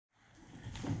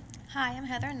Hi, I'm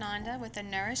Heather Nanda with the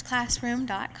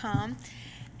nourishclassroom.com.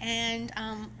 And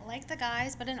like the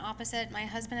guys, but in opposite, my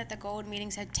husband at the gold meeting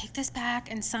said, take this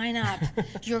back and sign up.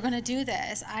 You're going to do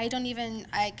this. I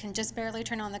can just barely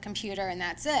turn on the computer and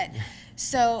that's it.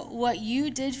 So what you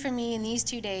did for me in these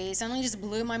 2 days not only just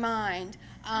blew my mind,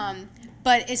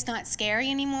 but it's not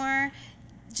scary anymore.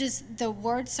 Just the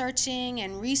word searching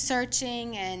and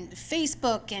researching and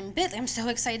Facebook and Bitly. I'm so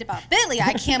excited about Bitly.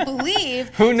 I can't believe.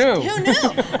 Who knew? Who knew?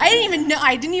 I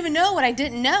didn't even know what I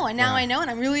didn't know, and now I know,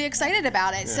 and I'm really excited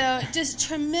about it. So just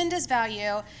tremendous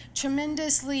value,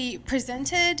 tremendously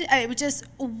presented. It was just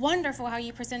wonderful how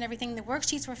you present everything. The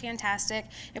worksheets were fantastic.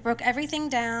 It broke everything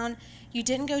down. You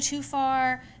didn't go too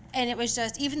far. And it was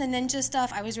just, even the ninja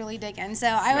stuff, I was really digging. So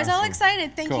I was all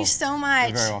excited. Thank you so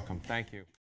much. You're very welcome. Thank you.